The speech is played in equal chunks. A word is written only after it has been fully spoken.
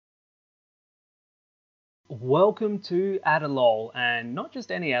Welcome to Adelol, and not just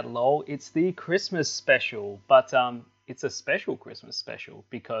any Adelol, it's the Christmas special, but it's a special Christmas special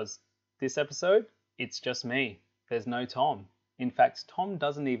because this episode, it's just me. There's no Tom. In fact, Tom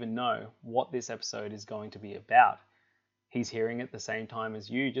doesn't even know what this episode is going to be about. He's hearing it the same time as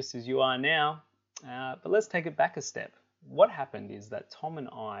you, just as you are now, but let's take it back a step. What happened is that Tom and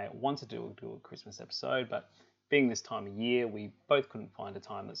I wanted to do a Christmas episode, but being this time of year, we both couldn't find a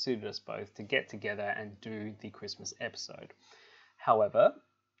time that suited us both to get together and do the Christmas episode. However,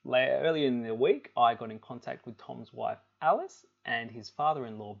 earlier in the week, I got in contact with Tom's wife, Alice, and his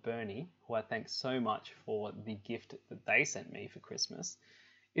father-in-law, Bernie, who I thank so much for the gift that they sent me for Christmas.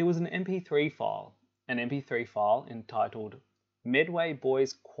 It was an MP3 file entitled Medway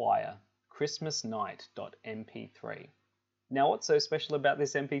Boys Choir Christmas Night.mp3. Now, what's so special about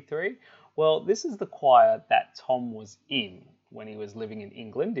this MP3? Well, this is the choir that Tom was in when he was living in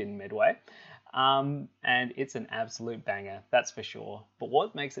England, in Medway, and it's an absolute banger, that's for sure. But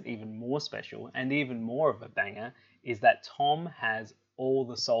what makes it even more special and even more of a banger is that Tom has all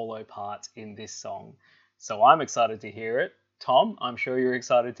the solo parts in this song. So I'm excited to hear it. Tom, I'm sure you're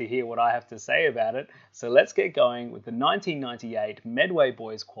excited to hear what I have to say about it. So let's get going with the 1998 Medway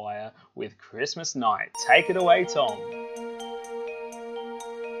Boys Choir with Christmas Night. Take it away, Tom.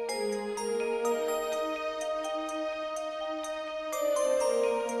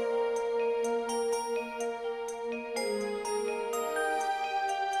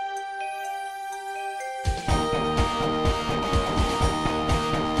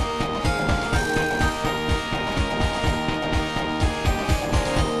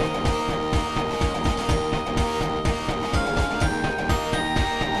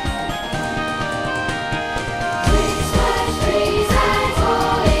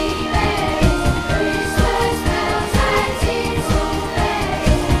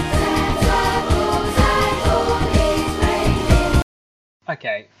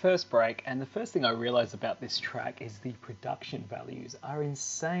 Okay, first break, and the first thing I realised about this track is the production values are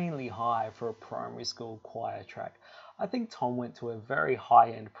insanely high for a primary school choir track. I think Tom went to a very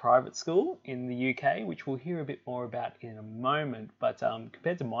high-end private school in the UK, which we'll hear a bit more about in a moment, but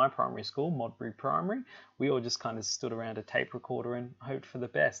compared to my primary school, Modbury Primary, we all just kind of stood around a tape recorder and hoped for the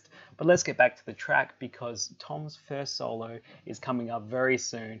best. But let's get back to the track because Tom's first solo is coming up very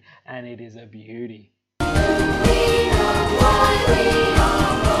soon, and it is a beauty.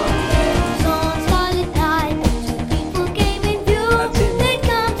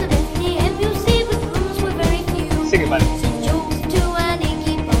 Sing it, buddy.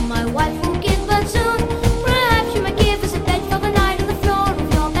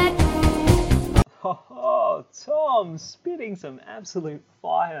 Oh, Tom, spitting some absolute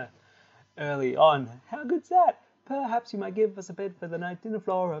fire early on. How good's that? Perhaps you might give us a bed for the night in the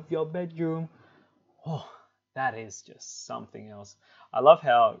floor of your bedroom. Oh, that is just something else. I love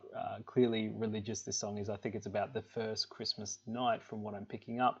how clearly religious this song is. I think it's about the first Christmas night from what I'm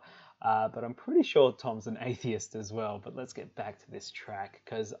picking up. But I'm pretty sure Tom's an atheist as well. But let's get back to this track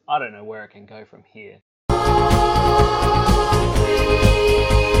because I don't know where it can go from here.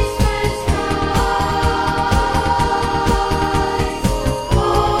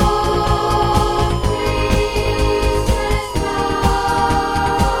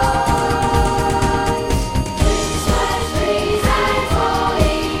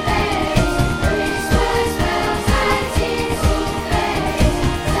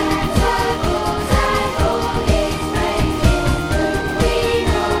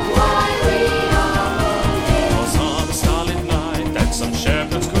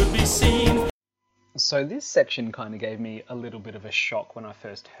 So this section kind of gave me a little bit of a shock when I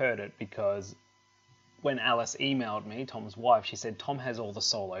first heard it because when Alice emailed me, Tom's wife, she said Tom has all the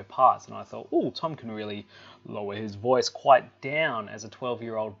solo parts and I thought, oh, Tom can really lower his voice quite down as a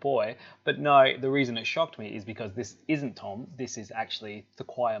 12-year-old boy. But no, the reason it shocked me is because this isn't Tom, this is actually the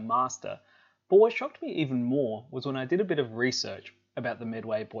choir master. But what shocked me even more was when I did a bit of research about the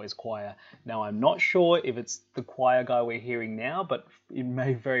Medway Boys Choir. Now, I'm not sure if it's the choir guy we're hearing now, but it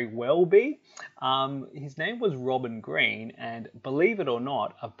may very well be. His name was Robin Green, and believe it or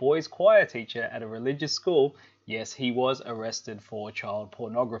not, a boys choir teacher at a religious school, yes, he was arrested for child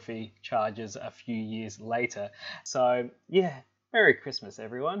pornography charges a few years later. So, yeah, Merry Christmas,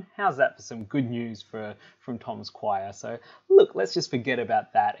 everyone. How's that for some good news from Tom's choir? So, look, let's just forget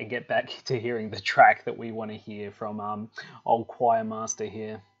about that and get back to hearing the track that we want to hear from old choir master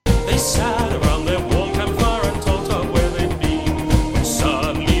here. They sat around their warm campfire and talked of where they'd been. And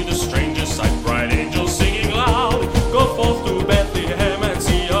suddenly the stranger sight, bright angels singing loud, go forth to Bethlehem and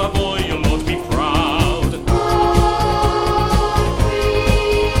see a boy, your Lord be proud.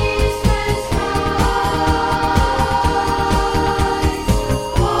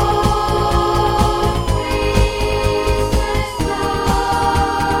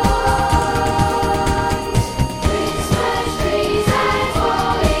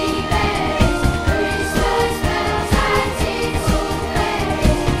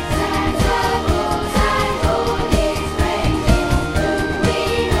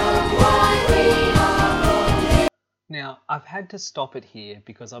 stop it here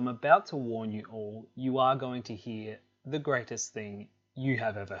because I'm about to warn you all, you are going to hear the greatest thing you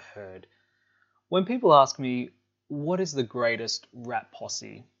have ever heard. When people ask me, what is the greatest rap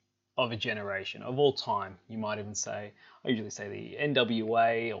posse of a generation, of all time, you might even say, I usually say the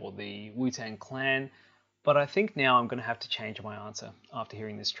NWA or the Wu-Tang Clan, but I think now I'm going to have to change my answer after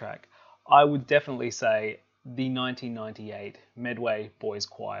hearing this track. I would definitely say the 1998 Medway Boys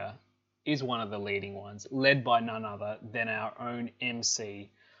Choir is one of the leading ones, led by none other than our own MC,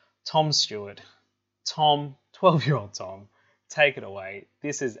 Tom Stewart. Tom, 12-year-old Tom, take it away.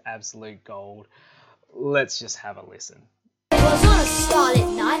 This is absolute gold. Let's just have a listen. It was on a starlit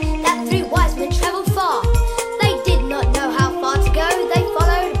night that three wise men travelled far. They did not know how far to go, they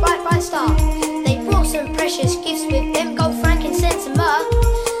followed a bright, bright star. They brought some precious gifts with them, gold, frankincense and myrrh.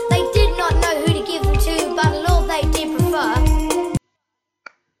 They did not know who to give them to, but Lord they did prefer.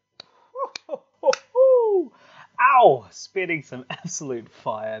 Ow! Spitting some absolute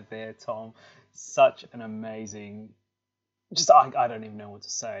fire there, Tom. Such an amazing... I don't even know what to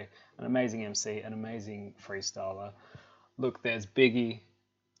say. An amazing MC, an amazing freestyler. Look, there's Biggie,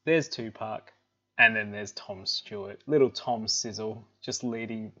 there's Tupac, and then there's Tom Stewart. Little Tom Sizzle just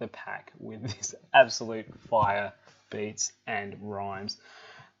leading the pack with this absolute fire beats and rhymes.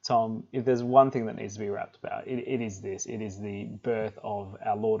 Tom, if there's one thing that needs to be rapped about, it is this. It is the birth of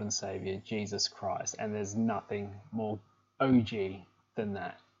our Lord and Saviour, Jesus Christ. And there's nothing more OG than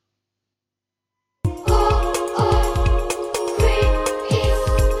that.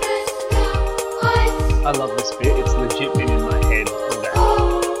 I love this bit. It's legit been in my head all day.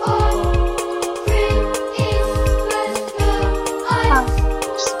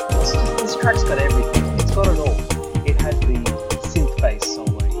 This track's got everything. It's got it all. It has the synth bass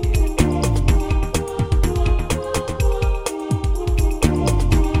solo here.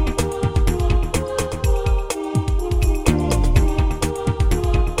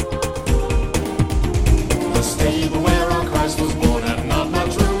 The stable where our Christ was born had not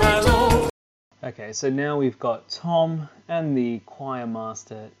much room at all. Okay, so now we've got Tom and the choir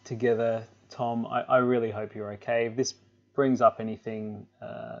master together. Tom, I really hope you're okay. If this brings up anything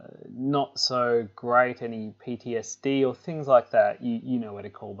not so great, any PTSD or things like that, you know where to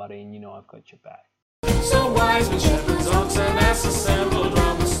call, buddy, and you know I've got your back. So wise men, shepherds, oxen, ass assembled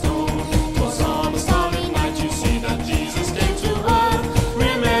round the stone. 'Twas on a starry night you see that Jesus came to earth.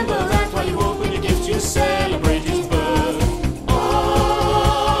 Remember that while you open your gifts you celebrate his birth.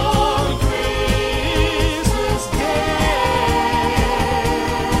 On Christmas Day,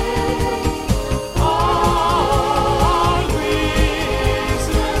 on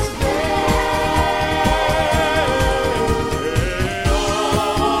Christmas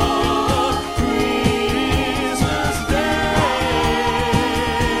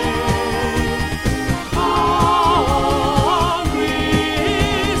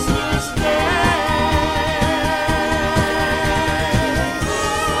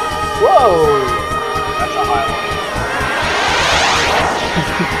Whoa! That's a highlight.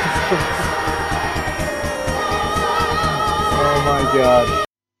 Oh my god.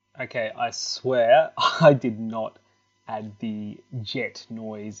 Okay, I swear I did not add the jet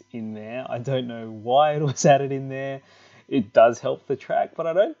noise in there. I don't know why it was added in there. It does help the track, but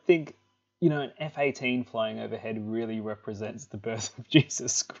I don't think, an F-18 flying overhead really represents the birth of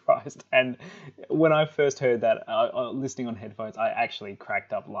Jesus Christ. And when I first heard that, listening on headphones, I actually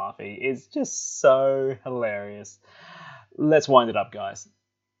cracked up laughing. It's just so hilarious. Let's wind it up, guys.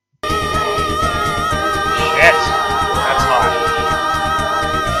 Shit, that's high.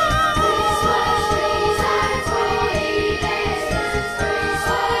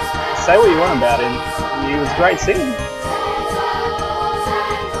 Say what you want about him. He was great singing.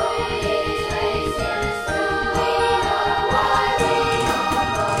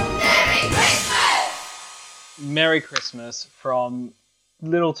 Merry Christmas from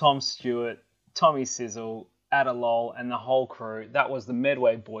little Tom Stewart, Tommy Sizzle, Adalol, and the whole crew. That was the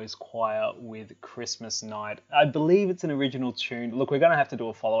Medway Boys Choir with Christmas Night. I believe it's an original tune. Look, we're going to have to do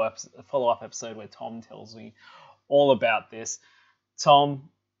a follow-up episode where Tom tells me all about this. Tom,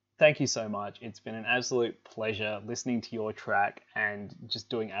 thank you so much. It's been an absolute pleasure listening to your track and just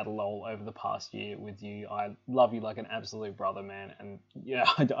doing Adalol over the past year with you. I love you like an absolute brother, man. And yeah,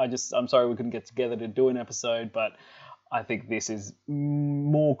 I'm sorry we couldn't get together to do an episode, but I think this is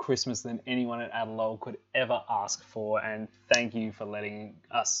more Christmas than anyone at Adalol could ever ask for. And thank you for letting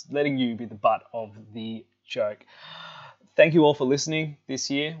you be the butt of the joke. Thank you all for listening this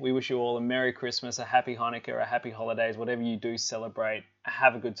year. We wish you all a Merry Christmas, a Happy Hanukkah, a Happy Holidays, whatever you do celebrate.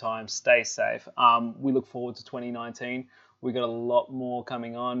 Have a good time. Stay safe. We look forward to 2019. We got a lot more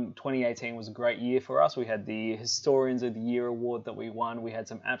coming on. 2018 was a great year for us. We had the Historians of the Year award that we won. We had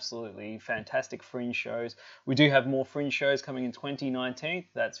some absolutely fantastic fringe shows. We do have more fringe shows coming in 2019.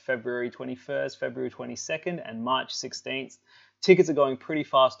 That's February 21st, February 22nd, and March 16th. Tickets are going pretty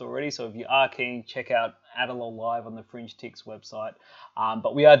fast already, so if you are keen, check out Adelol Live on the Fringe Ticks website.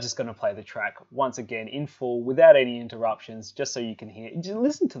 But we are just going to play the track once again in full, without any interruptions, just so you can hear. Just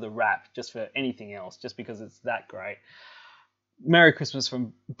listen to the rap, just for anything else, just because it's that great. Merry Christmas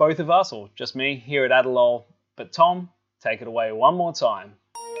from both of us, or just me, here at Adelol. But Tom, take it away one more time.